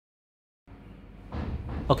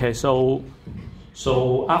Okay, so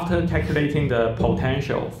after calculating the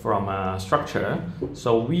potential from a structure,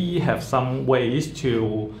 so we have some ways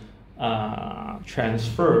to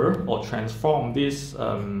transfer or transform this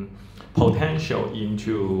potential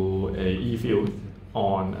into a E field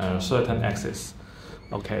on a certain axis.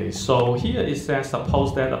 Okay, so here it says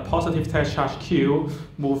suppose that a positive test charge Q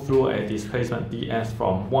moves through a displacement ds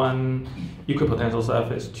from one equipotential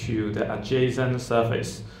surface to the adjacent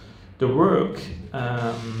surface. The work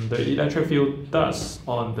the electric field does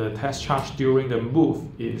on the test charge during the move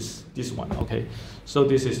is this one. Okay, so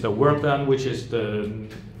this is the work done, which is the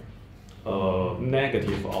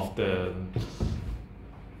negative of the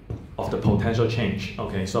potential change.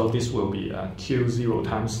 Okay, so this will be Q0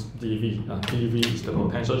 times dV. dV is the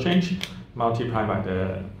potential change multiplied by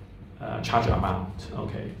the charge amount.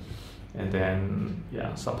 Okay, and then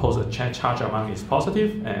suppose the charge amount is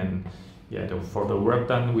positive, and for the work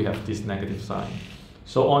done we have this negative sign.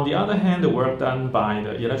 So on the other hand, the work done by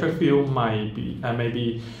the electric field may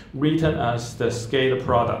be written as the scalar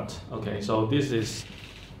product. Okay, so this is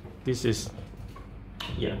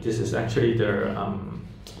actually the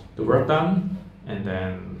work done, and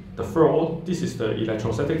then the force, this is the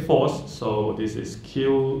electrostatic force, so this is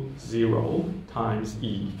Q0 times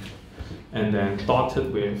E, and then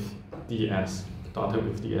dotted with ds.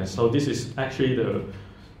 So this is actually the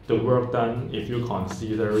work done if you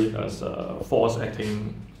consider it as a force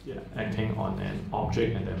acting on an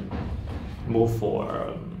object and then move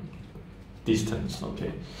for distance.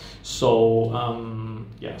 Okay, so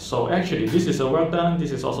so actually this is the work done,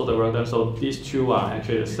 this is also the work done, so these two are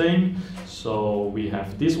actually the same. So we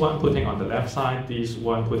have this one putting on the left side, this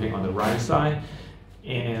one putting on the right side,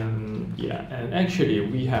 and and actually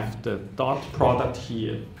we have the dot product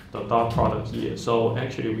here, so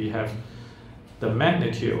actually we have the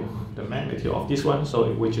magnitude of this one,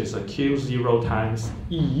 so which is a Q0 times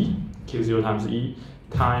E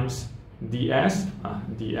times ds,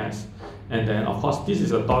 and then of course this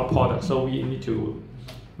is a dot product, so we need to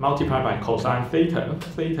multiply by cosine theta.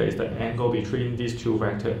 Theta is the angle between these two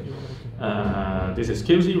vectors. This is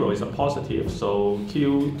Q0 is a positive, so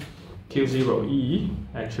Q0E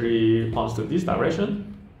actually points to this direction,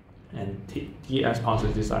 and ds points to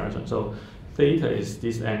this direction. So theta is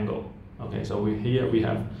this angle. Okay, so here we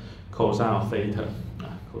have cosine of theta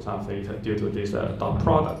due to this dot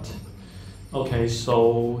product. Okay,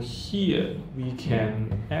 so here we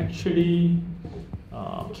can actually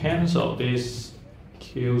cancel this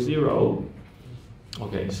Q0.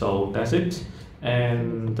 Okay, so that's it.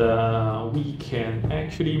 And we can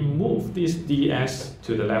actually move this ds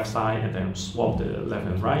to the left side and then swap the left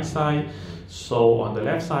and right side. So on the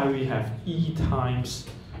left side we have E times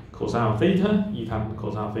cosine of theta,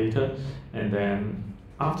 and then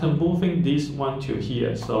after moving this one to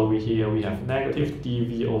here, so here we have negative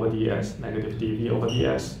dV over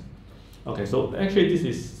ds, Okay, so actually this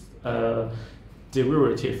is a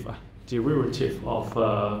derivative of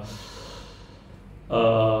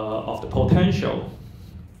the potential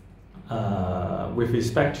with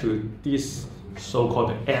respect to this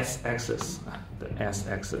so-called s-axis,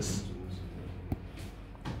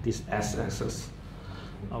 this s-axis.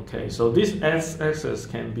 Okay, so this s-axis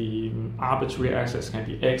can be arbitrary axis, can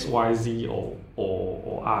be x, y, z, or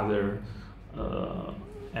other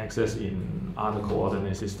axis in other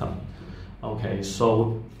coordinate system. Okay,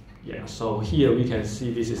 so so here we can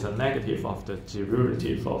see this is a negative of the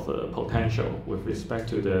derivative of the potential with respect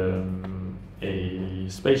to the a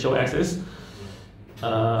spatial axis.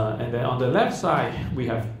 And then on the left side we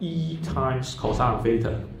have E times cosine of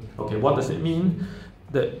theta. Okay, what does it mean?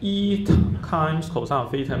 The E times cosine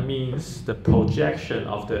of theta means the projection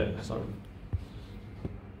of the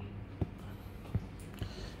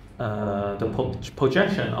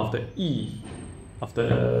projection of the E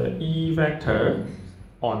vector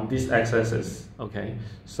on this x-axis. Okay,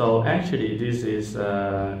 so actually this is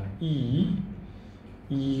E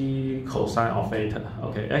cosine of theta.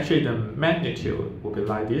 Okay, actually the magnitude will be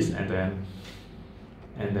like this, and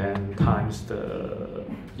then times the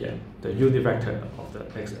unit vector of the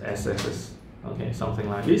x-axis. Okay, something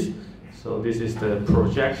like this. So this is the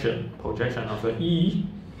projection of the E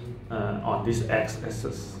on this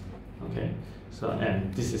x-axis. Okay, so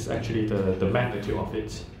and this is actually the magnitude of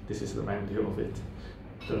it. This is the magnitude of it.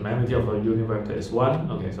 The magnitude of a unit vector is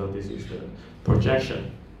 1. Okay, so this is the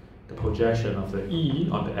projection of the E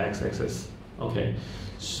on the x-axis. Okay,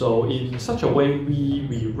 so in such a way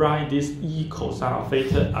we write this E cosine of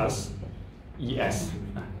theta as ES,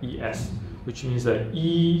 which means that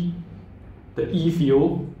the E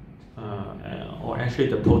field, or actually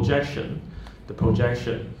the projection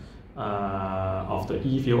of the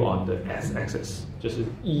E field on the S axis， 就是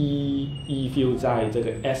E field 在这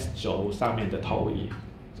个 S 轴上面的投影，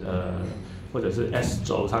或者是 S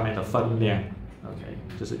轴上面的分量 ，OK，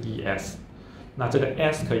 就是 ES。那这个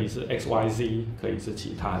S 可以是 XYZ， 可以是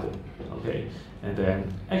其他的 ，OK。And then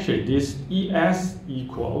actually this ES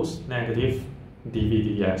equals negative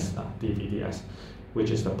dVds, which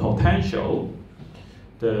is the potential,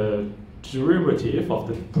 the derivative of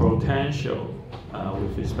the potential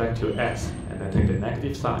with respect to x, and then take the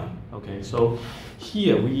negative sign. Okay, so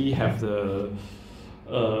here we have the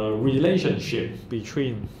relationship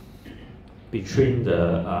between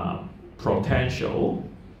the potential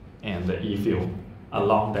and the E field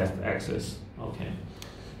along that axis. Okay,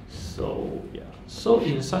 so yeah, so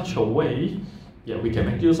in such a way, yeah, we can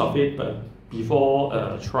make use of it, but before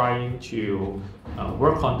trying to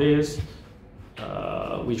work on this,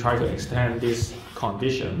 we try to extend this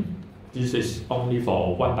condition. This is only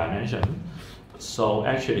for one dimension, so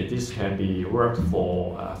actually this can be worked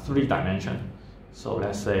for 3 dimensions. So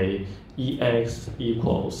let's say Ex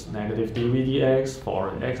equals negative dVdx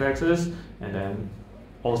for the x-axis, and then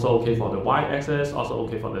also okay for the y-axis, also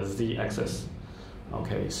okay for the z-axis.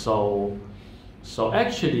 Okay, so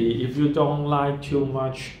actually, if you don't like too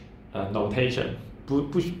much notation,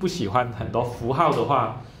 不喜欢很多符号的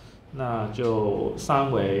话，那就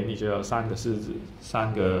三维你就有3个式子，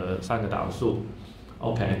三个导数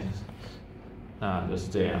 ，OK， 那就是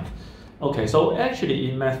这样。Okay, so actually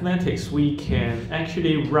in mathematics we can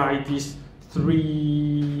actually write these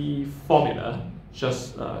 3 formula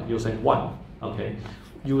just using one. Okay,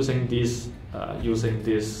 using this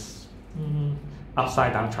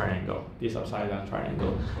upside down triangle. This upside down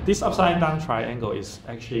triangle. This upside down triangle is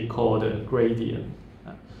actually called the gradient.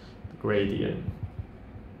 Gradient.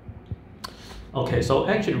 Okay, so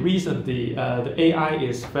actually recently the AI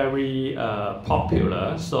is very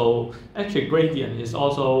popular. So actually gradient is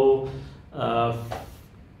also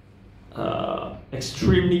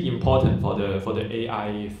extremely important for the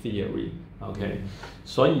AI theory. Okay,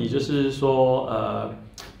 所以就是说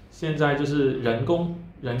现在就是人工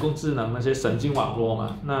智能那些神经网络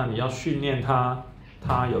嘛，那你要训练它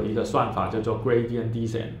有一个算法叫做 gradient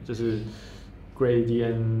descent， 就是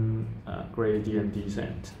gradient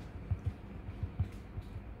descent，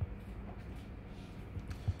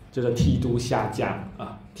 就是梯度下降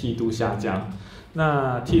啊，梯度下降。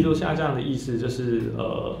那梯度下降的意思就是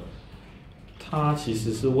它其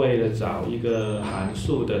实是为了找一个函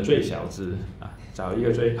数的最小值啊，找一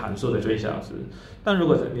个函数的最小值。但如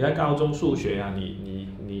果你在高中数学啊，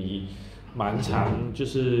你蛮常就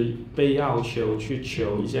是被要求去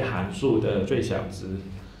求一些函数的最小值。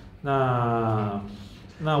那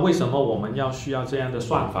为什么我们需要这样的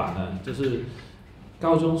算法呢？就是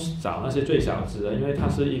高中找那些最小值的，因为它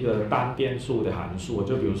是一个单变数的函数，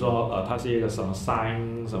就比如说它是一个什么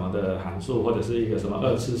sin 什么的函数，或者是一个什么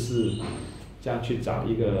2次4，这样去找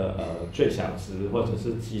一个最小值或者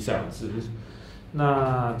是极小值。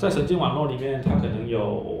那在神经网络里面，它可能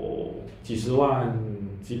有几十万、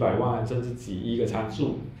几百万甚至几亿个参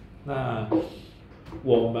数。那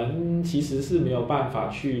我们其实是没有办法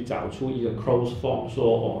去找出一个 closed form，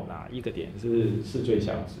 说哪一个点是最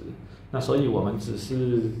小值。那所以我们只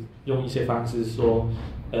是用一些方式说，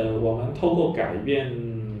我们透过改变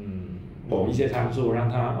某一些参数，让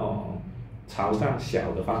它朝向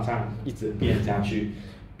小的方向一直变下去，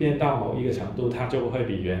变到某一个程度，它就会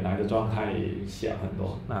比原来的状态小很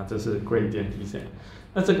多。那这是 gradient descent。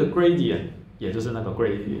那这个 gradient 也就是那个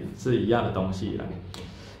gradient 是一样的东西了。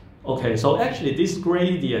Okay, so actually this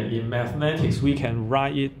gradient in mathematics we can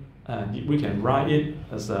write it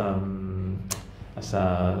as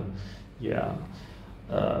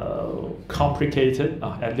complicated,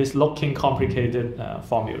 at least looking complicated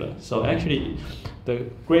formula. So actually, the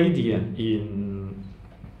gradient in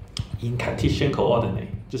Cartesian coordinate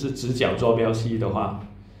就是直角坐标系的话，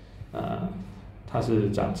它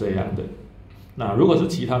是长这样的。那如果是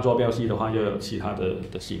其他坐标系的话，又有其他的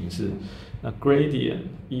形式。那 gradient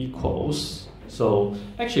equals, so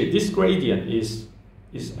actually this gradient is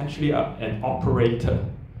actually an operator，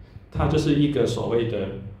 它就是一个所谓的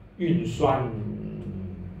运算，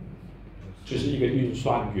就是一个运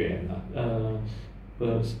算元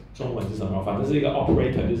中文是什么？反正是一个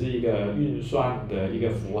operator， 就是一个运算的一个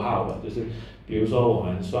符号了。就是比如说我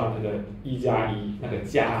们算那个1+1，那个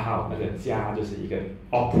加号，那个加就是一个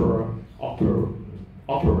operator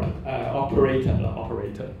了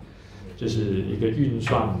 ，operator 就是一个运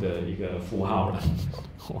算的一个符号了。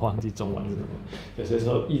我忘记中文是什么，有些时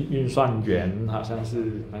候运算元好像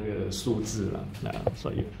是那个数字了，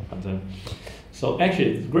所以反正 ，so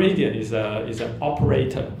actually gradient is an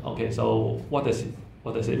operator. Okay, so what does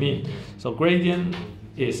What does it mean? So gradient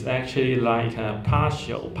is actually like a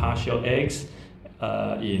partial x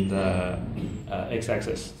in the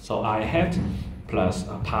x-axis. So I hat plus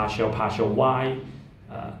partial y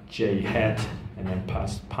j hat, and then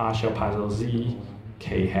plus partial z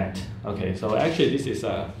k hat. Okay, so actually this is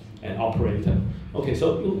an operator. Okay,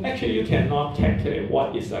 so you cannot calculate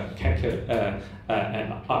what is an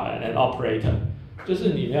operator. 就是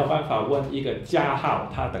你没有办法问一个加号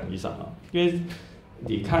它等于什么，因为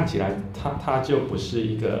你看起来它就不是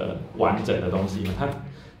一个完整的东西嘛，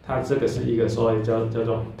它这个是一个所谓叫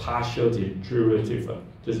做 partial derivative，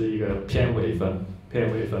 就是一个偏微分。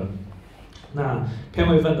那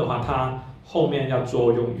偏微分的话，它后面要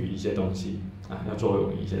作用于一些东西要作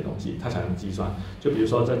用于一些东西，它才能计算。就比如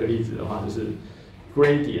说这个例子的话，就是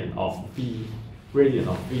gradient of v，gradient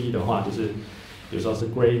of v 的话，就是比如说是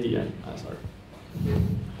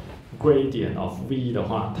gradient of v 的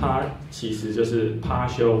话，它其实就是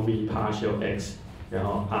partial v partial x， 然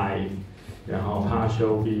后 I， 然后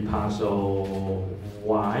partial v partial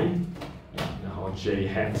y， 然后 j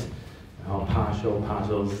hat， 然后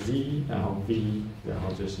partial z， 然后 v， 然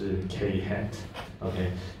后就是 k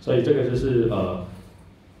hat。OK， 所以这个就是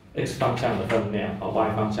x 方向的分量，y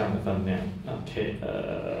方向的分量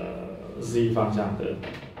z 方向的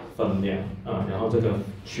分量然后这个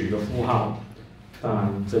取个负号。当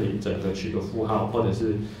然，这里整个取个负号，或者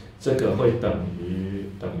是这个会等于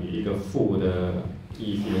一个负的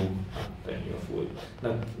EU 等于一个负的。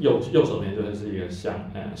那右手边就是一个向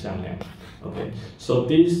量。Okay, so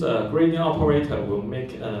this gradient operator will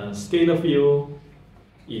make a scalar field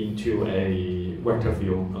into a vector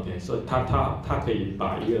field. Okay, so 它可以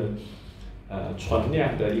把一个存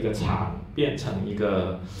量的一个场变成一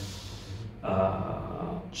个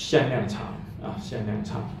向量场向量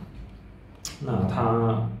场。那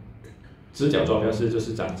它直角坐标式就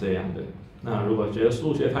是长这样的。那如果觉得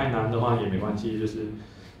数学太难的话也没关系，就是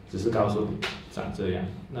只是告诉你长这样。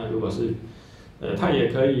那如果是它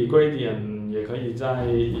也可以 gradient 也可以在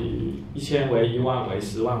1000维、10000维、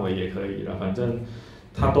100000维也可以了，反正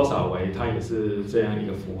它多少维它也是这样一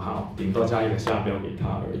个符号，顶多加一个下标给它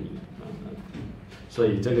而已。所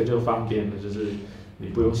以这个就方便了，就是你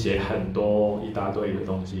不用写很多一大堆的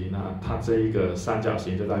东西。那它这一个三角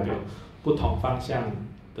形就代表不同方向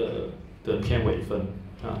的偏微分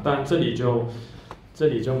但这里就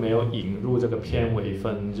没有引入这个偏微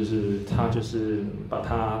分，就是它就是把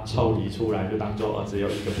它抽离出来，就当做只有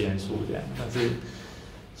一个变数这样。但是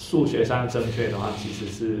数学上正确的话，其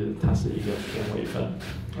实它是一个偏微分。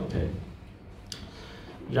OK，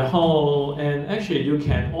 然后 and actually you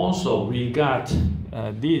can also regard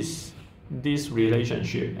this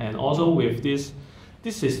relationship and also with this.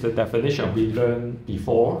 This is the definition we learned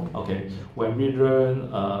before. Okay, when we learn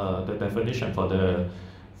the definition for the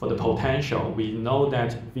potential, we know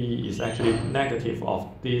that v is actually negative of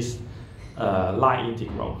this line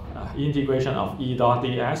integral, integration of e dot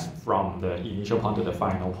ds from the initial point to the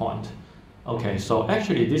final point. Okay, so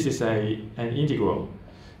actually this is an integral,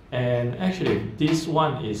 and actually this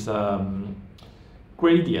one is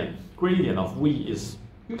gradient. Gradient of v is.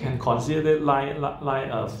 You can consider it like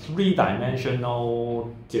a three-dimensional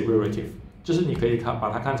derivative， 就是你可以把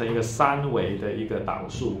它看成一个三维的一个导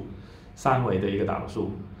数。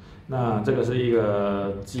那这个是一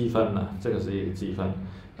个积分呢，这个是一个积分。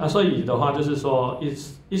那所以的话就是说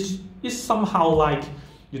it's somehow like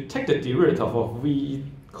you take the derivative of v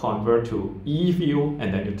convert to e field,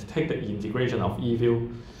 and then you take the integration of e field,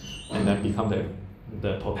 and then become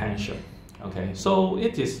the potential. Okay, so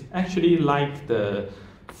it is actually like the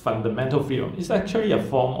fundamental theorem. It's actually a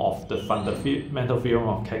form of the fundamental theorem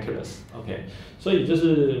of calculus. OK， 所以就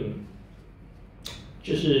是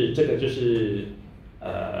这个就是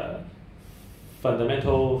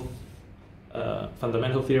fundamental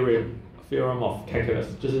theorem of calculus，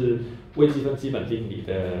 就是微积分基本定理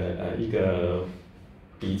的一个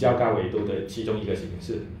比较高维度的其中一个形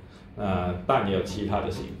式。但也有其他的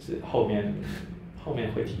形式，后面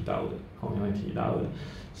会提到的，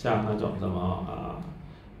像那种什么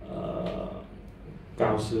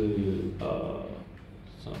高斯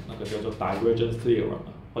那个叫做 divergence theorem，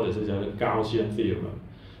 或者是叫做 Gaussian theorem，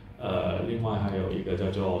 另外还有一个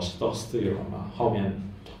叫做 Stokes theorem 后面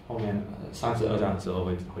32章的时候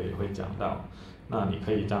会讲到。那你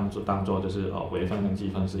可以当做就是微分跟积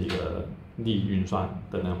分是一个力运算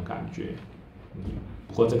的那种感觉。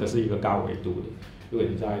不过这个是一个高维度的，如果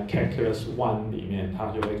你在 Calculus 1里面，它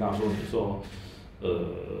就会告诉你说。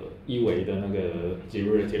一维的那个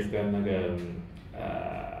derivative 跟那个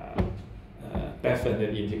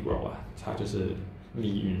definite integral 它就是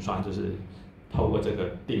力运算，就是透过这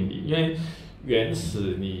个定理。因为原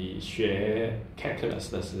始你學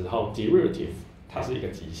calculus 的時候 derivative 它是一個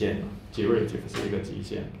極限 derivative 是一個極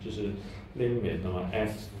限，就是 limit 那麼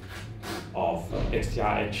f of x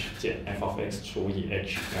加 h 減 f of x 除以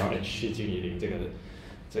h， 然後 h 趨近於零這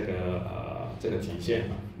個極限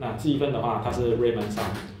嘛。那積分的話，它是 Riemann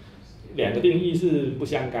sum， 兩個定義是不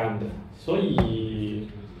相干的，所以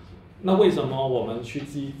那為什麼我們去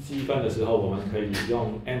積分的時候，我們可以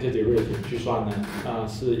用 antiderivative 去算呢？那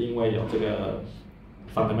是因為有這個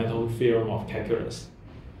fundamental theorem of calculus，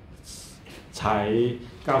 才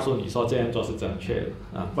告訴你說這樣做是正確的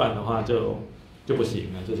啊，不然的話就不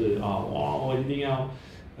行了，就是我一定要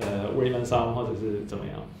Riemann sum 或者是怎麼樣。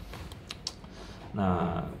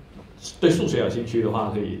那對數學有興趣的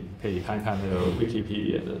話，可以看看那個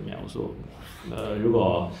Wikipedia 的描述。如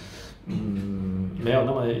果沒有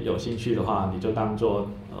那麼有興趣的話，你就當做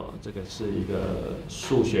這個是一個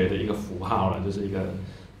數學的一個符號了，就是一個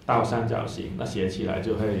倒三角形，那寫起來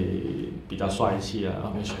就會比較帥氣啊。然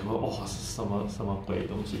後沒學過什麼鬼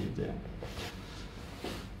東西這樣。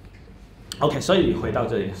OK， 所以回到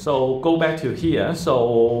這裡 ，so go back to here.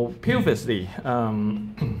 So previously,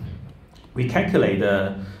 we calculate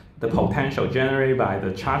the potential generated by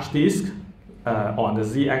the charge disk on the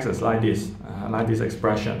z-axis like this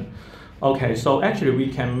expression. Okay, so actually we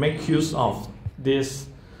can make use of this,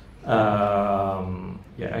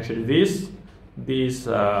 this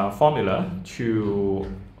formula to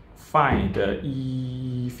find the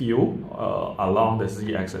E field along the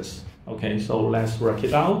z-axis. Okay, so let's work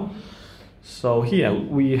it out. So here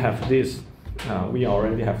we have this, we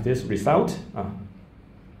already have this result.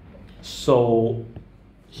 So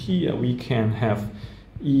here we can have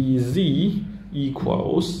Ez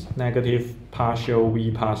equals negative partial v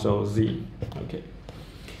partial z.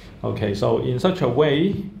 Okay, so in such a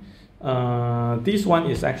way, this one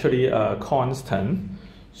is actually a constant,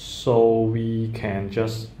 so we can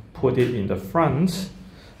just put it in the front,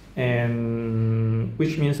 and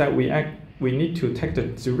which means that we need to take the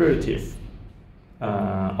derivative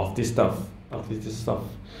of this stuff.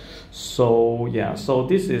 So yeah, so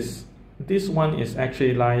this one is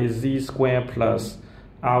actually like z squared plus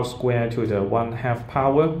r squared to the 1/2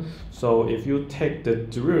 power. So if you take the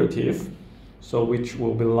derivative, so which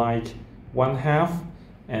will be like 1/2,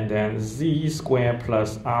 and then z squared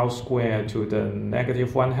plus r squared to the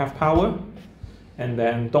negative 1/2 power. And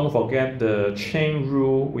then don't forget the chain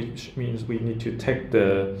rule, which means we need to take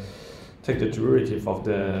the derivative of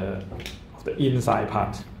the inside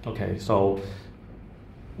part. Okay, so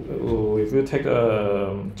if you take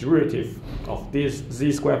a derivative of this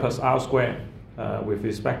z squared plus r squared with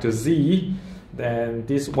respect to z, then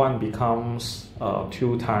this one becomes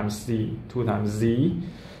 2 times z,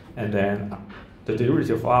 and then the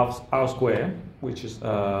derivative of r squared, which is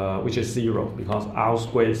 0, because r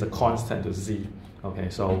squared is a constant to z. Okay,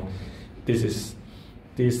 so this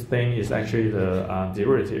thing is actually the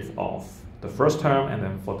derivative of the first term, and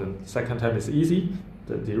then for the second term is easy.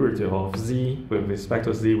 The derivative of z with respect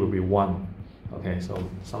to z will be 1. Okay, so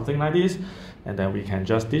something like this, and then we can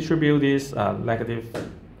just distribute this negative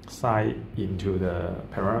side into the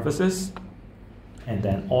parentheses, and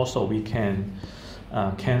then also we can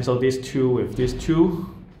cancel this 2 with this 2.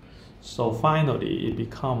 So finally it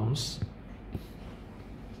becomes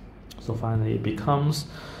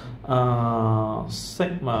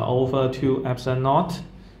sigma over 2 epsilon naught.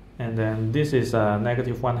 And then this is a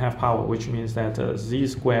negative 1/2 power, which means that z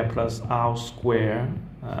squared plus r squared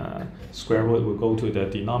square root will go to the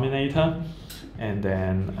denominator, and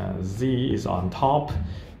then z is on top,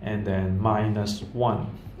 and then minus 1.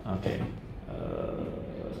 Okay.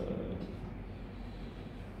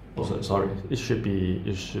 Sorry, it should be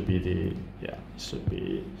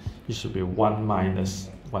 1 minus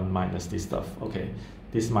this stuff. Okay,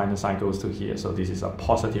 this minus sign goes to here, so this is a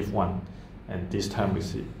positive 1. And this term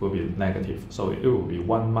will be negative, so it will be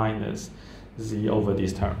 1 minus z over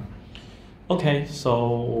this term. Okay,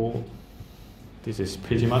 so this is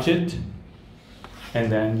pretty much it.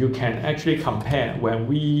 And then you can actually compare when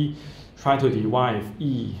we try to derive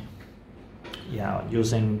E,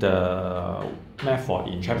 using the method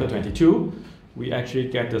in chapter 22, we actually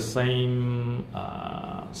get the same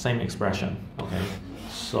expression. Okay,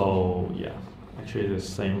 so yeah, actually the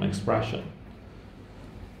same expression.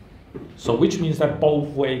 So which means that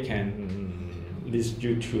both ways can lead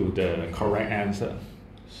you to the correct answer.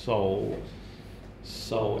 So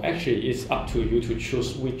actually it's up to you to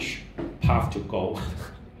choose which path to go.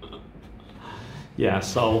 Yeah,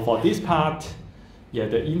 so for this part,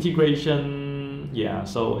 the integration,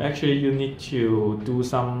 so actually you need to do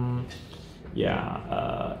some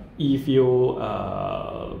E field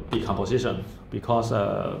decomposition, because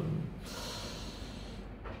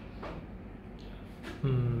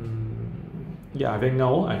Yeah, I think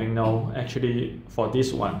no. Actually, for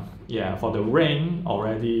this one, yeah, for the ring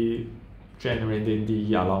already generating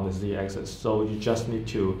DE along the z-axis, so you just need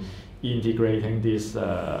to integrating this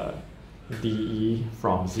DE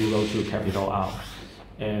from 0 to capital R.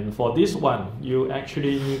 And for this one, you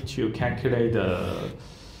actually need to calculate the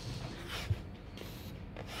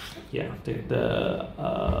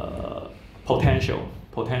potential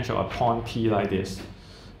upon P like this.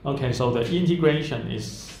 Okay, so the integration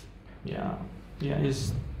is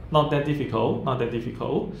is not that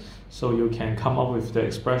difficult. So you can come up with the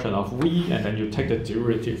expression of V, and then you take the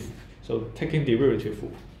derivative. So taking derivative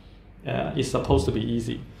is supposed to be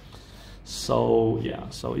easy. So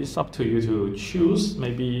so it's up to you to choose.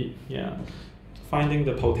 Maybe finding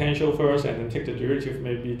the potential first, and then take the derivative.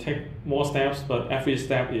 Maybe take more steps, but every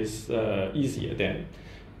step is easier than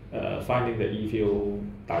finding the E field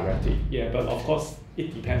directly. Yeah, but of course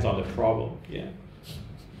it depends on the problem.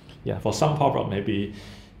 For some problem maybe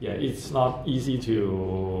it's not easy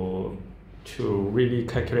to really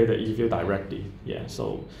calculate the E field directly.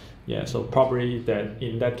 So probably that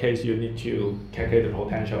in that case you need to calculate the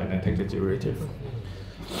potential and then take the derivative.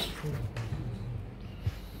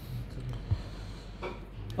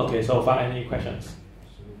 Okay, so far any questions?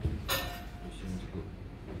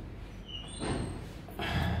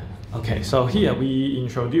 Okay, so here we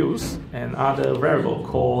introduce another variable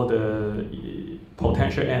called the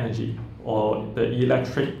potential energy or the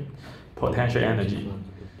electric potential energy.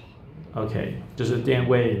 Okay, 就是电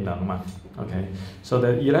位能嘛. Okay, so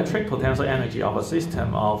the electric potential energy of a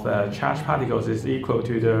system of charged particles is equal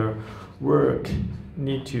to the work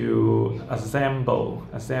need to assemble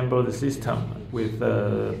the system with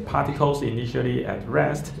the particles initially at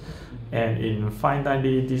rest and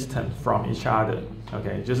infinitely distant from each other.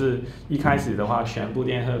 OK， 就是一开始的话，全部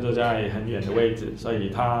电荷都在很远的位置，所以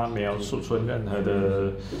它没有储存任何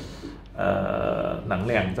的能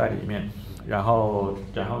量在里面。然后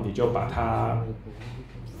你就把它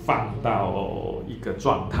放到一个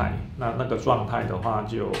状态，那个状态的话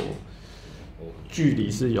就距离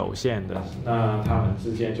是有限的，那它们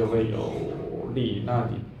之间就会有力，那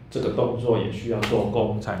你这个动作也需要做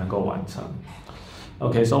功才能够完成。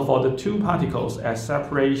Okay, so for the two particles at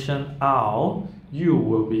separation R, U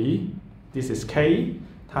will be, this is K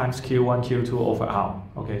times Q1, Q2 over R.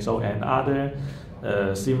 Okay, so another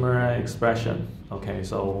similar expression. Okay,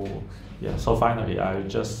 so so finally I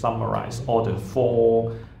just summarize all the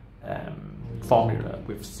four formula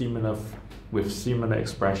with similar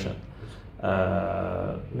expression.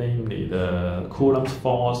 Namely the Coulomb's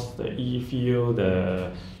force, the E field, the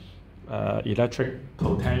electric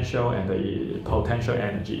potential, and the potential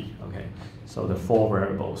energy. Okay, so the four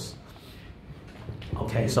variables.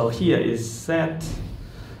 Okay, so here is set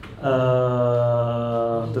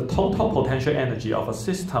the total potential energy of a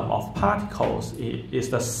system of particles is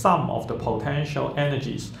the sum of the potential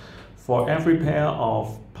energies for every pair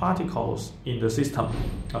of particles in the system.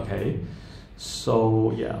 Okay,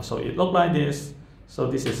 so so it looks like this. So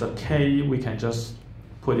this is a K, we can just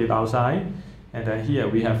put it outside, and then here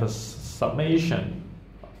we have a summation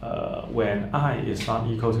when I is not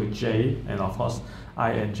equal to J, and of course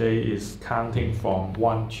I and J is counting from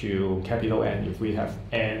 1 to capital N if we have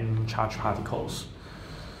N charged particles.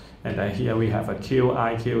 And then here we have a Qi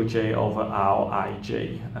Qj over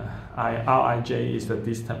Rij. Rij is the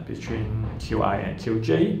distance between Qi and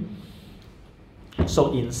Qj.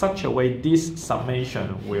 So in such a way, this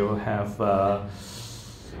summation will have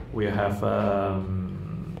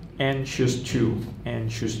n choose 2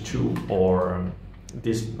 or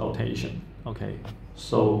this notation. Okay,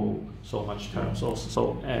 so much terms.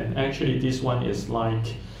 So and actually this one is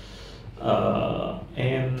like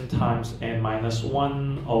n times n minus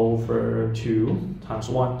 1 over 2 times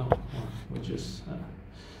 1, which is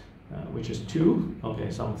 2.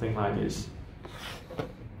 Okay, something like this.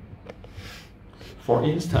 For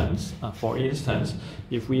instance,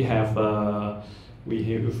 if we have 3,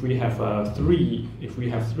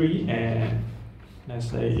 and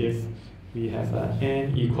let's say if we have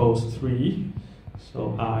n equals 3,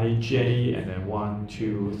 so Ij, and then 1,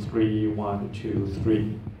 2, 3, 1, 2,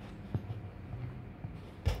 3.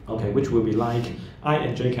 Okay, which will be like I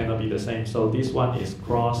and J cannot be the same. So this one is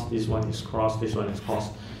cross, this one is cross, this one is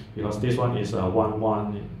cross, because this one is 1,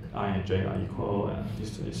 1, I and J are equal, and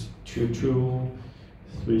this is 2, 2,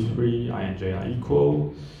 3, 3, I and J are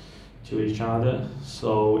equal to each other.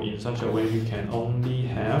 So in such a way, we can only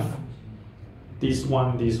have this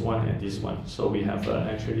one, and this one. So we have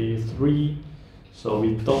actually 3. So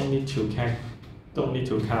we don't need to don't need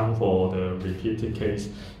to count for the repeated case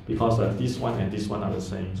because this one and this one are the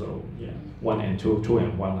same. So yeah, 1 and 2, 2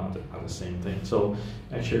 and 1 are the same thing. So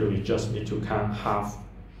actually we just need to count half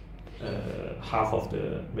of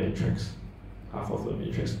the matrix,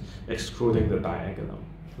 excluding the diagonal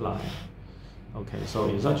line. Okay, so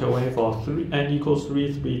in such a way, for n equals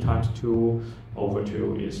 3, 3 times 2 over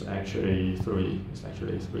 2 is actually 3. It's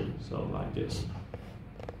actually 3. So like this.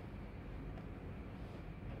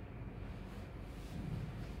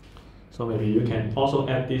 So maybe you can also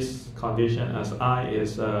add this condition as I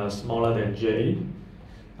is smaller than j.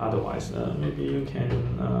 Otherwise, maybe you can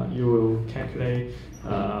you will calculate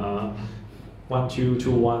 1, 2,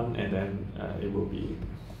 2, 1, and then it will be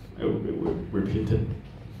repeated.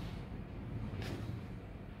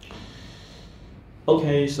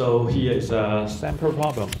 Okay, so here is a sample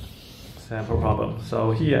problem.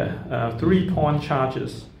 So here, 3-point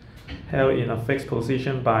charges held in a fixed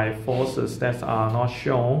position by forces that are not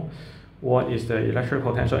shown. What is the electric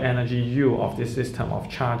potential energy U of this system of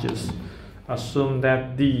charges? Assume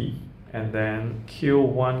that D and then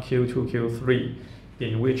Q1, Q2, Q3,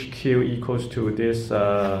 in which Q equals to this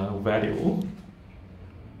value.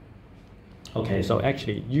 Okay, so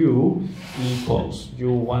actually U equals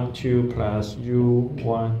U12 plus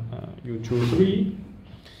U23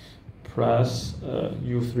 plus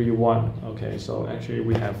U31. Okay, so actually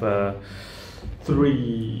we have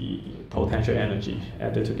 3 potential energy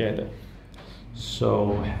added together.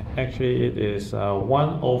 So actually it is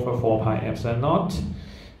 1 over 4 pi epsilon naught,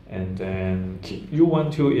 and then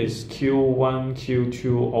U12 is Q1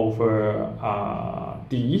 Q2 over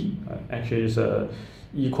D. Actually it's a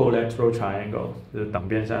equilateral triangle， 就是等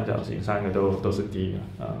边三角形3个都是 D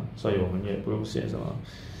所以我们也不用写什么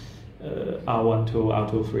R12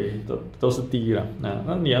 R23 都是 D 了，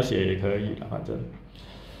那你要写也可以了，反正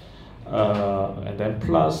and then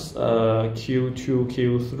plus Q2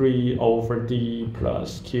 Q3 over D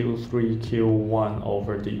plus Q3 Q1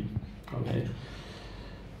 over D. Okay.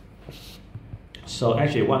 So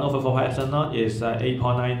actually 1 over 4 pi epsilon naught is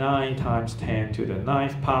 8.99 times 10 to the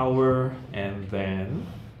 9th power, and then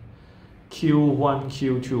Q1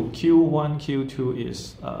 Q2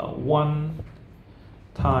 is 1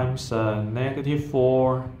 times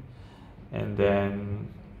 -4, and then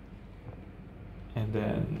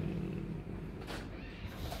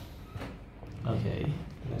okay,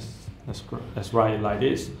 let's write it like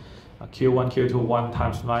this. Q1 Q2 1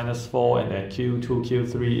 times -4, and then Q2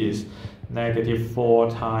 Q3 is -4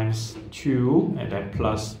 times 2, and then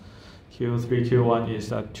plus Q3 Q1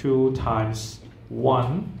 is 2 times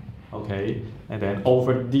 1. Okay, and then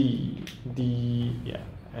over D, yeah,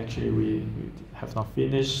 actually we have not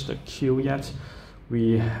finished the Q yet.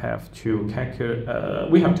 We have to calculate,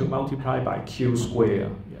 we have to multiply by Q square.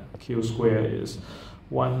 Yeah, Q square is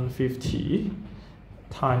 150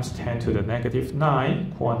 times 10 to the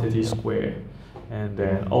 -9 quantity square, and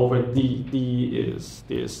then over D is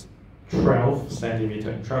this 12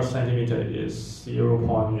 centimeter. 12 centimeter is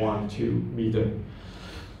 0.12 meter.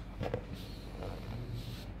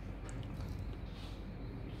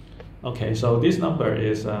 Okay, so this number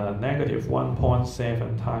is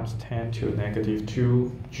 -1.7 times 10 to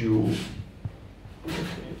 -2 joule. Okay.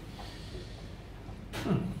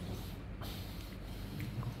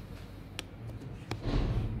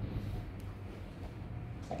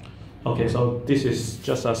 Okay, so this is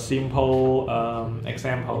just a simple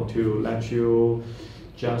example to let you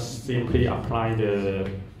just simply apply the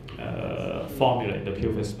formula in the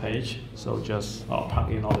previous page. So just plug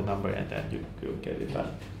in all the number and then you get it back.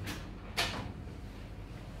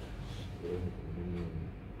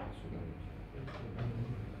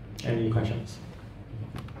 Any questions?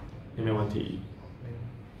 有没有问题?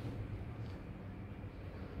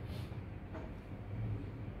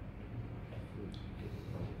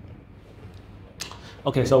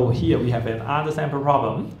 Okay, so here we have another sample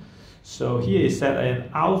problem. So here is set an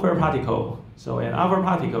alpha particle. So an alpha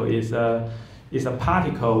particle is a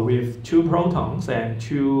particle with 2 protons and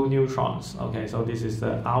 2 neutrons. Okay, so this is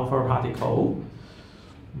the alpha particle.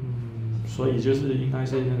 所以就是应该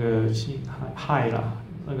是那个氦啦，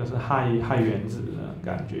那个是氦原子的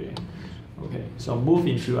感觉。Okay, so move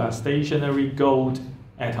into a stationary gold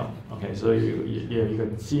atom. Okay, 所以也有一个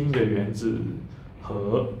金的原子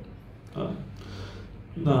核。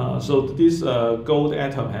So this gold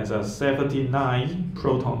atom has 79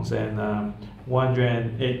 protons and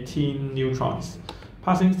 118 neutrons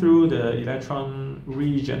passing through the electron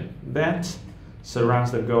region that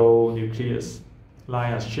surrounds the gold nucleus,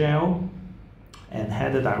 like a shell, and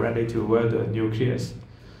headed directly toward the nucleus.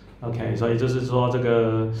 OK， 所以就是说这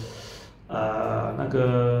个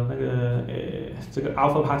这个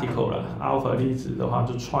alpha particle 了 ，alpha 粒子的话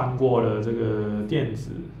就穿过了这个电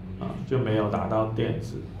子啊，就没有打到电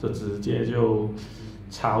子，就直接就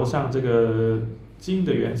朝向这个金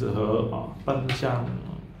的原子核啊奔向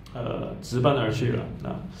直奔而去了。那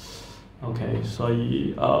OK， 所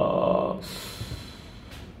以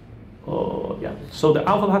yeah. So the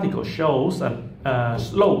alpha particle shows and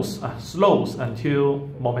slows until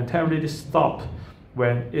momentarily stop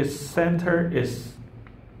when its center is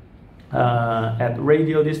at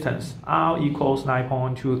radial distance. R equals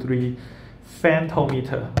 9.23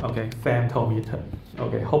 femtometer. Okay, femtometer.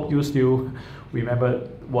 Okay, hope you still remember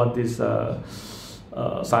what this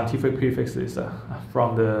scientific prefix is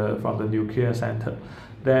from the nuclear center.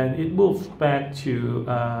 Then it moves back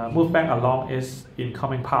along its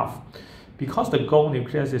incoming path. Because the gold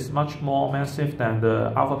nucleus is much more massive than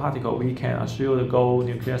the alpha particle, we can assume the gold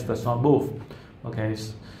nucleus does not move. OK，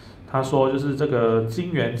 他说就是这个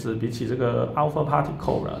金原子比起这个 alpha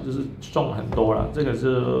particle 啦，就是重很多了。这个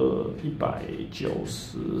是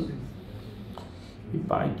190，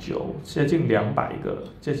接近200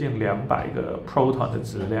个 proton 的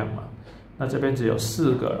质量嘛。那这边只有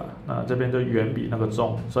4个了，那这边就远比那个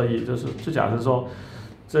重，所以就假设说，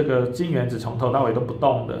这个金原子从头到尾都不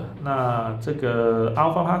动的，那这个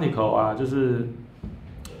alpha particle 啊，就是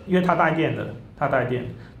因为它带电的，它带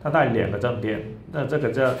2个正电，那这个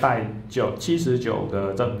就要带79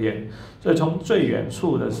个正电，所以从最远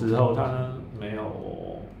处的时候，它没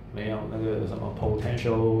有那个什么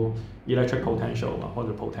electric potential 嘛，或者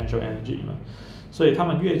potential energy 嘛。所以它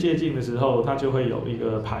们越接近的时候，它就会有一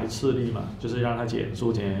个排斥力嘛，就是让它减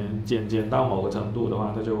速减到某个程度的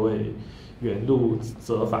话，它就会原路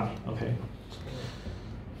折返。OK。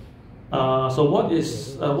So what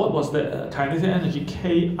was the kinetic energy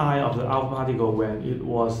Ki of the alpha particle when it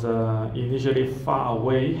was initially far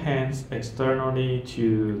away, hence externally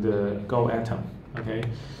to the gold atom? OK，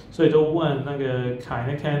 所以就问那个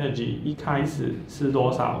kinetic energy 一开始是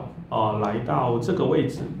多少？来到这个位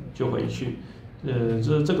置就回去。就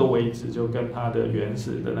是这个位置就跟它的原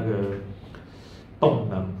始的那个动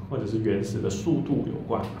能或者是原始的速度有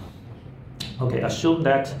关。Okay, assume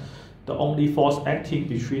that the only force acting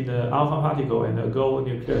between the alpha particle and the gold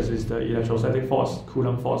nucleus is the electrostatic force,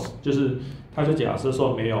 Coulomb force. 就是它就假设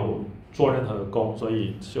说没有做任何的功，所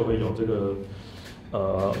以就会有这个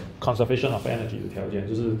conservation of energy 的条件，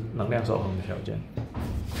就是能量守恒的条件。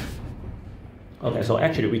Okay, so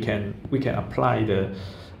actually we can apply the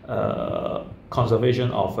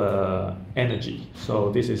conservation of energy. So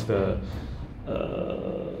this is the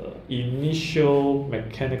initial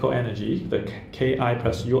mechanical energy, the Ki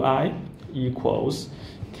plus Ui equals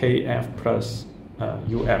Kf plus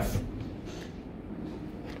Uf.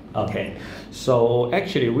 Okay, so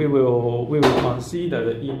actually we will consider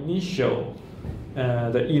the initial.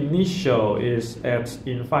 The initial is at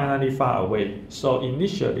infinitely far away. So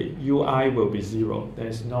initially Ui will be 0.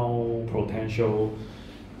 There's no potential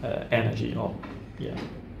energy or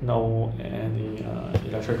no any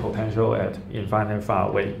electric potential at infinite far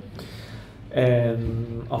away.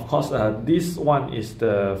 And of course this one is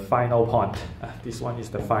the final point. This one is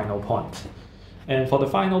the final point. And for the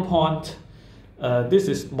final point,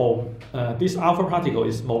 this alpha particle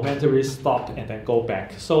is momentarily stopped and then go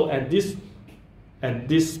back. So at this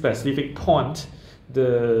specific point,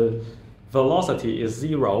 the velocity is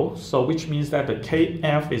 0, so which means that the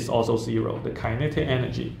Kf is also 0. The kinetic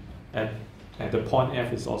energy at the point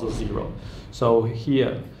F is also 0. So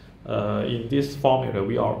here, in this formula,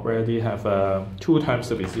 we already have 2 terms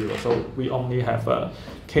to be 0. So we only have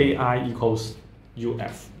Ki equals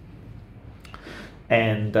Uf.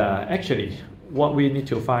 And actually, what we need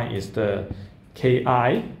to find is the Ki.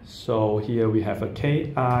 So here we have a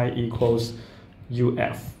Ki equals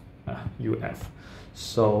Uf.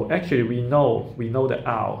 So actually we know the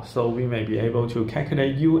R, so we may be able to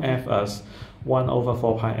calculate Uf as 1 over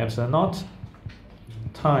 4 pi epsilon naught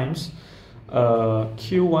times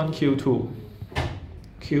Q1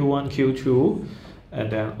 Q2 and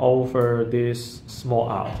then over this small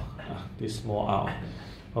r.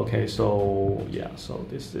 Okay, so yeah, so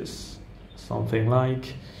this is something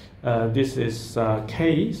like this is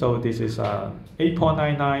K, so this is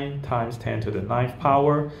 8.99 times 10 to the 9th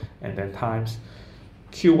power and then times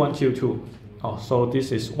Q1 Q2. So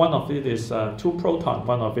this is, one of it is 2 proton,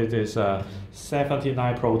 one of it is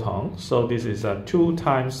 79 proton. So this is 2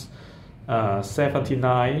 times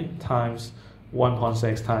 79 times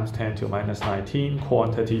 1.6 times 10 to minus 19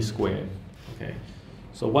 quantity squared. Okay,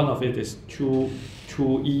 so one of it is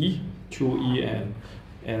 2e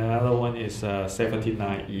and another one is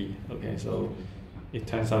 79e. Okay, so it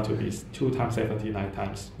turns out to be 2 times 79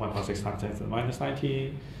 times 1.6 times 10 to the minus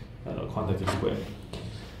 19 quantity squared.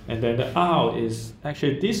 And then the R is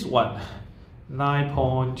actually this one,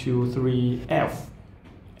 9.23 F.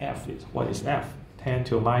 F is, what is F? 10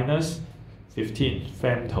 to minus 15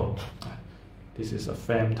 femto. This is a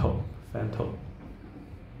femtometer.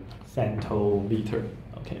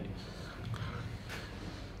 Okay.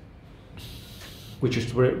 Which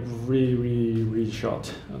is really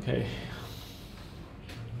short. Okay.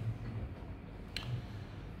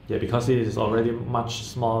 Yeah, because it is already much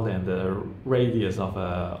smaller than the radius of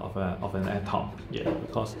an atom. Yeah,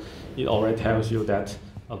 because it already tells you that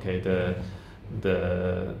okay, the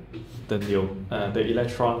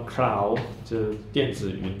electron cloud 就电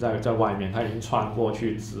子云在外面，它已经穿过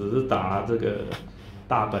去，直达这个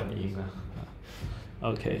大本营了。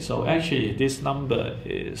Okay, so actually this number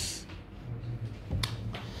is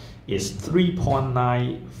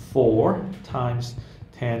 3.94 times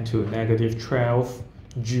 10 to negative 12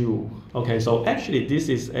 joule. Okay, so actually this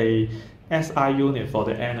is a SI unit for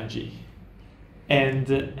the energy, and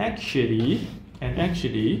actually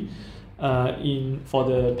for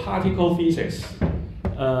the particle physics,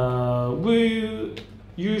 we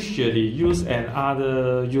usually use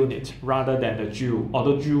another unit rather than the joule,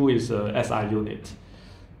 although joule is a SI unit,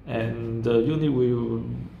 and the unit we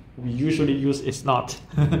usually use is not.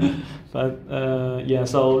 But yeah,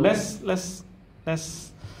 so let's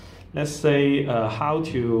say how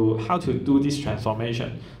to do this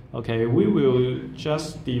transformation. Okay, we will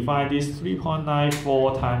just divide this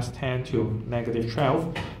 3.94 times 10 to negative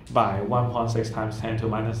 12 by 1.6 times 10 to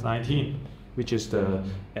minus 19, which is the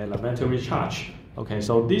elementary charge. Okay,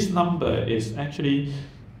 so this number is actually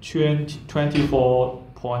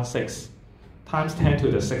 24.6 times 10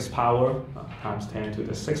 to the 6th power times 10 to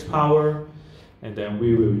the 6th power, and then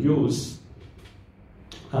we will use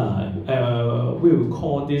we will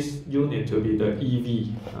call this unit to be the EV.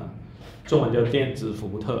 中文叫电子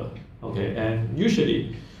伏特. Okay, and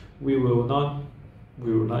usually we will not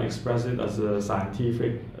express it as a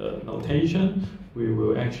scientific notation. We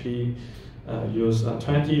will actually use a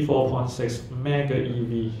 24.6 mega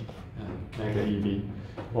EV, mega EV,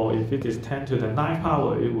 or if it is 10 to the 9th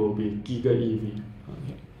power, it will be giga EV.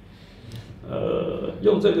 Okay.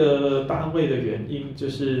 用这个单位的原因就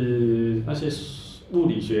是那些物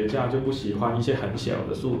理学家就不喜欢一些很小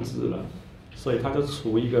的数字了。所以他就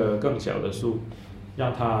除一个更小的数，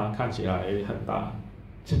让它看起来很大，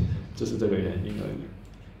就是这个原因而已，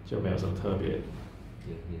就没有什么特别。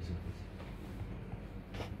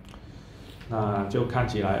那就看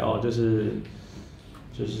起来哦，就是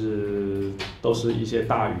都是一些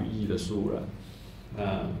大于1的数了。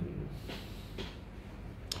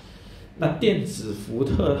那电子伏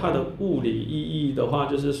特它的物理意义的话，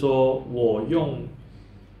就是说我用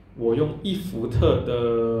1伏特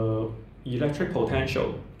的electric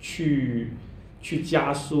potential 去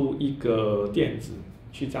加速一个电子，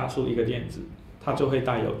它就会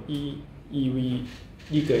带有1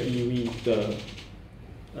个 eV 的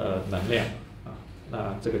能量啊。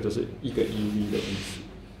那这个就是1个 eV 的意思。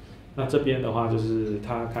那这边的话就是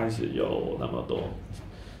它开始有那么多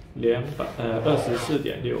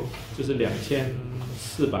24.6，就是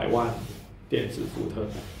2400万电子伏特，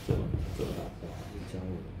这么大。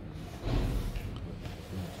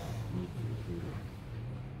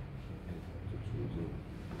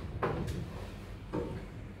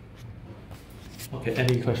Okay,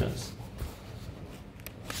 any questions?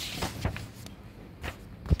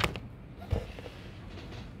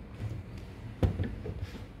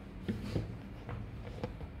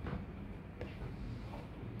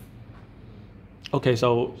 Okay,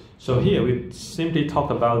 so here we simply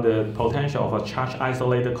talk about the potential of a charge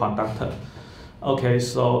isolated conductor. Okay,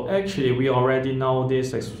 so actually we already know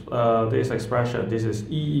this expression. This is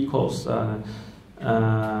E equals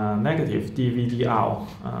negative dVdr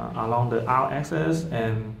along the r-axis,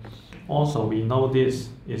 and also we know this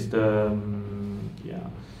is the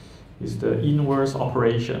inverse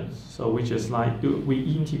operation. So which is like we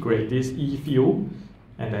integrate this E field,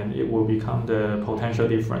 and then it will become the potential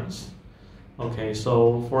difference. Okay,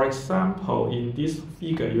 so for example, in this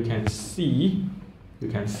figure you can see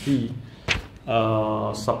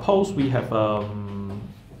suppose we have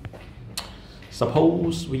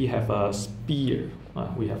a sphere.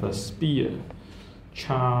 We have a sphere,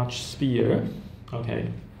 charge sphere.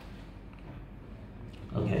 Okay,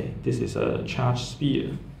 this is a charge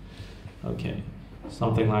sphere. Okay,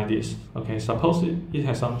 something like this. Okay, suppose it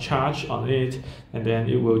has some charge on it, and then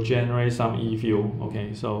it will generate some E field.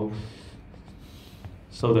 Okay, so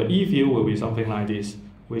the E field will be something like this,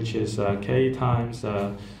 which is K times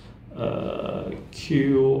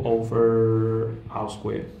Q over R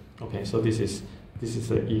squared. Okay, so this is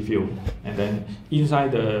the E field, and then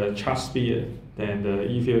inside the charge sphere, then the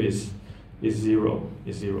E field is zero,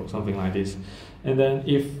 something like this. And then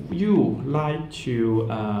if you like to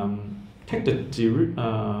take the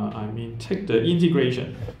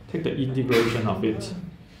integration of it.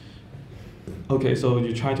 Okay, so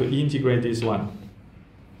you try to integrate this one.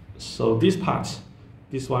 So this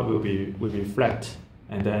one will be flat,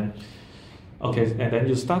 and then and then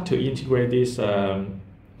you start to integrate this r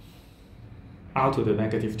to the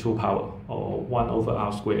 -2 power, or 1 over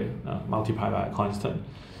r squared multiplied by a constant,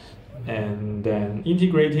 and then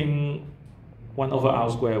integrating 1 over r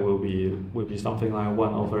squared will be something like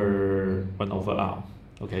 1 over r.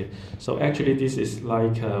 Okay, so actually this is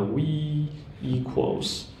like V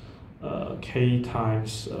equals K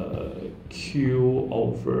times Q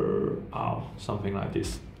over R, something like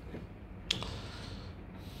this.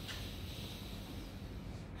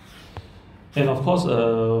 And of course,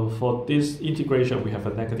 for this integration, we have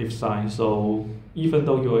a negative sign. So even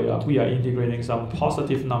though we are integrating some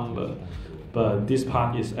positive number, but this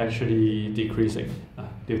part is actually decreasing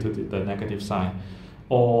due to the negative sign.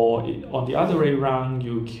 Or on the other way around,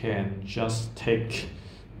 you can just take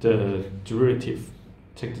the derivative.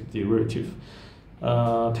 Take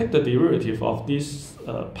the derivative of this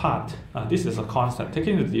part. This is a constant.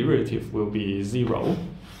 Taking the derivative will be 0.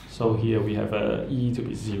 So here we have E to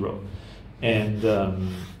be 0. And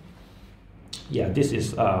this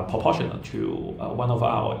is proportional to 1 over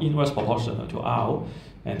r, or inverse proportional to r.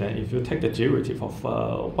 And then if you take the derivative of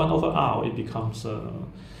 1 over r, it becomes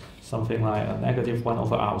something like a -1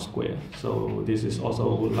 over r squared. So this is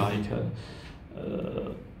also like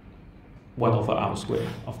 1 over r squared.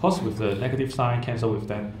 Of course, with the negative sign, cancel with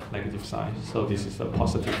that negative sign. So this is a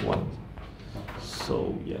positive one.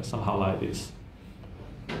 So yeah, somehow like this.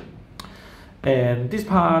 And this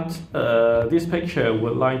part, this picture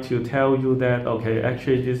would like to tell you that, okay,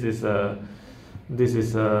 actually this is a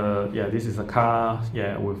car,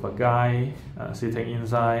 with a guy sitting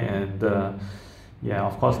inside, and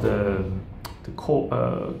of course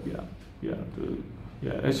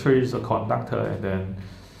actually it's a conductor, and then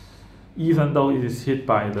even though it is hit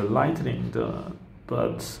by the lightning,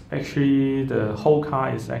 but actually the whole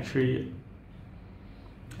car is actually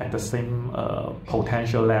at the same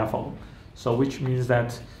potential level. So which means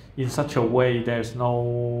that in such a way there's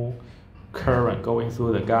no current going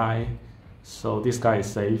through the guy, so this guy is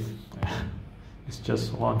safe. It's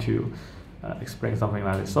just want to explain something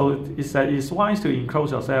like this. So it said it's wise to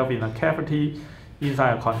enclose yourself in a cavity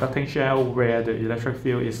inside a conducting shell where the electric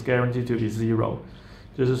field is guaranteed to be 0.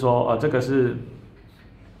 就是说这个是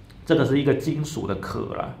一个金属的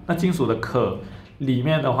壳啦。那金属的壳里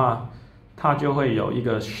面的话，它就会有一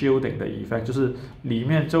个 shielding 的 effect， 就是里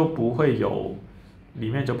面就不会有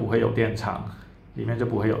电场，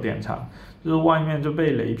就是外面就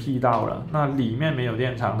被雷劈到了。那里面没有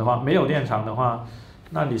电场的话，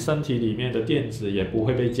那你身体里面的电子也不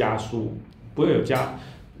会被加速，不会有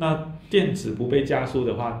那电子不被加速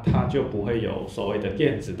的话，它就不会有所谓的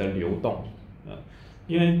电子的流动。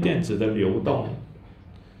因为电子的流动，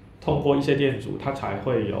通过一些电阻，它才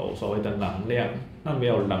会有所谓的能量。那没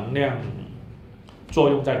有能量作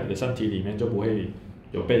用在你的身体里面，就不会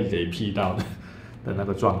有被雷劈到的那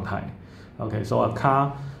个状态。Okay, so a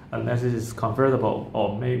car, unless it is convertible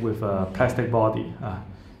or made with a plastic body,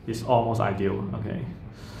 is almost ideal. Okay,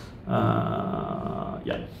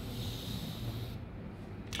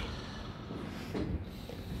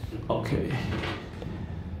 Okay.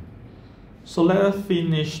 So let us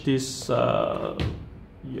finish this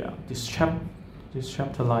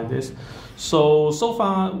chapter like this. So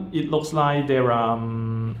far it looks like there are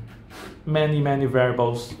many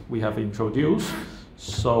variables we have introduced.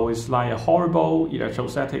 So it's like a horrible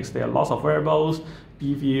electrostatics. There are lots of variables: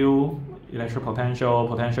 E field, electric potential,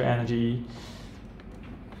 potential energy.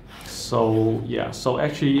 So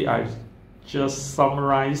actually I just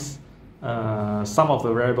summarize some of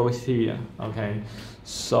the variables here. Okay.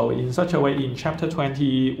 So in such a way, in chapter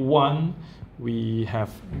 21, we have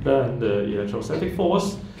learned the electrostatic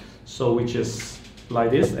force, so which is like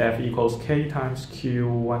this: F equals K times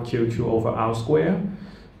Q1 Q2 over R squared.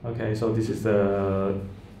 Okay, so this is the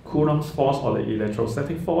Coulomb's force, or the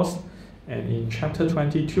electrostatic force. And in chapter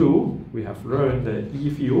 22, we have learned the E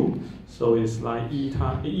field, so it's like E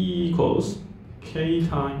equals K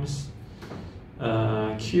times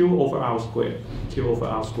Q over R squared.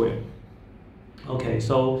 Okay,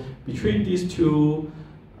 so between these two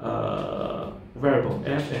variables,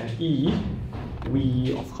 F and E,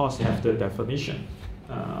 we of course have the definition.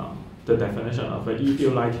 the definition of an E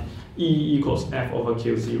field like E equals F over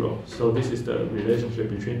Q0. So this is the relationship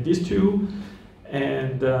between these two.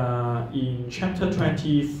 And in chapter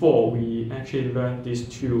 24, we actually learned these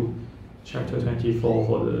two. Chapter 24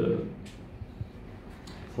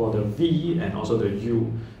 for the V and also the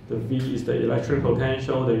U. The V is the electric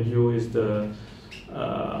potential. The U is the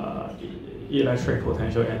electric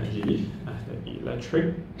potential energy. The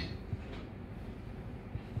electric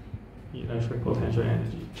potential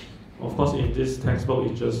energy. Of course, in this textbook,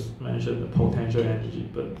 it just mentioned the potential energy,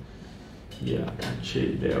 but yeah,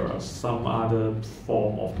 actually there are some other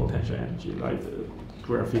form of potential energy, like the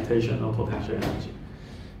gravitational potential energy.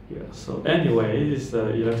 Yeah. So anyway, this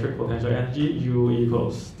electric potential energy, U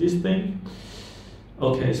equals this thing.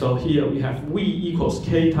 Okay, so here we have V equals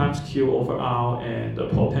K times Q over R, and the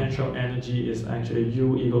potential energy is actually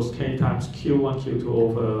U equals K times Q1, Q2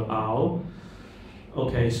 over R.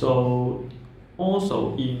 Okay, so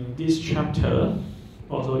also in this chapter,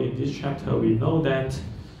 we know that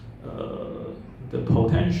the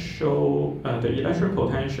potential, the electric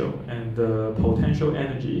potential and the potential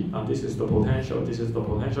energy, this is the potential, this is the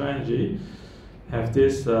potential energy, have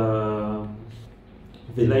this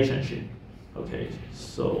relationship. Okay,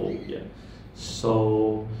 so yeah,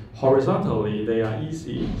 so horizontally they are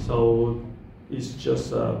easy, so it's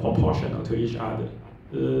just proportional to each other.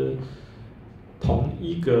 同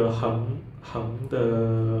一个横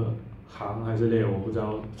的行还是列，我不知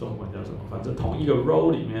道中文叫什么，反正同一个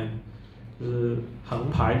row 里面，就是横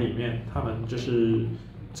排里面，它们就是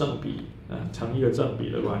正比，成一个正比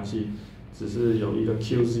的关系，只是有一个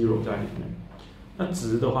Q0 在里面。那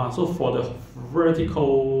值的话 ，so for the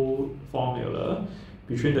vertical formula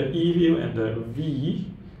between the E field and the V,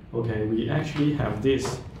 okay, we actually have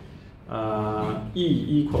this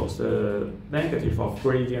E equals the negative of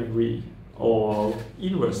gradient V, or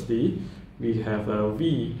inversely, we have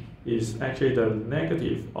V is actually the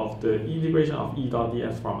negative of the integration of E dot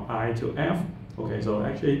ds from I to F. Okay, so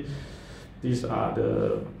actually these are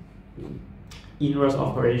the inverse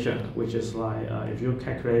operation, which is like if you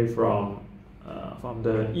calculate from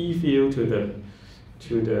the E field to the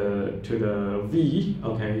V.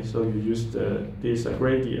 Okay, so you use this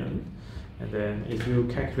gradient, and then if you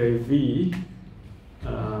calculate V,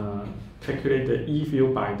 calculate the E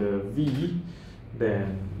field by the V,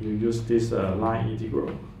 then you use this line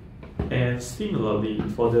integral. And similarly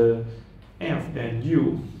for the F and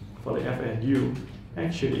U,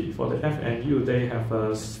 actually for the F and U, they have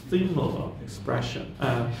a similar expression,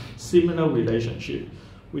 similar relationship,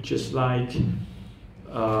 which is like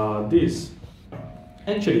this.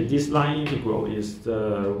 Actually, this line integral is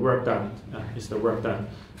the work done.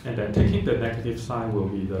 And then taking the negative sign will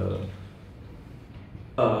be the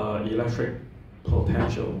electric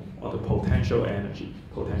potential or the potential energy.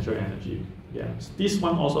 Yeah, this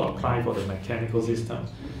one also applies for the mechanical system,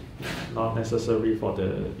 not necessarily for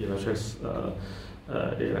the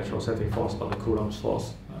electrostatic force or the Coulomb's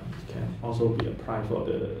force. It can also be applied for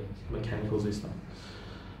the mechanical system.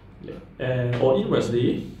 Yeah, and or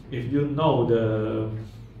inversely, if you know the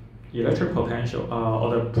electric potential or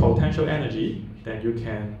the potential energy, then you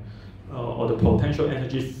can, or the potential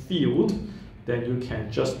energy field, then you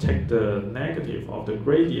can just take the negative of the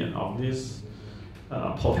gradient of this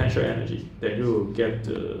potential energy. Then you will get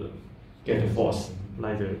the force,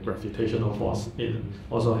 like the gravitational force. It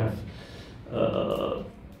also have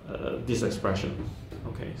this expression.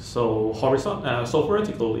 Okay, so so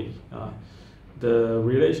vertically, the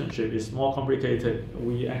relationship is more complicated.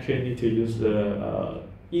 We actually need to use the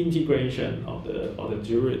integration of the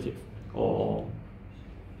derivative, or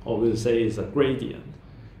we'll say it's a gradient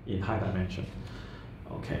in high dimension.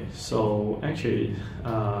 Okay, so actually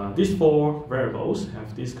these four variables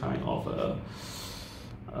have this kind of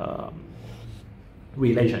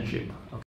relationship. Okay.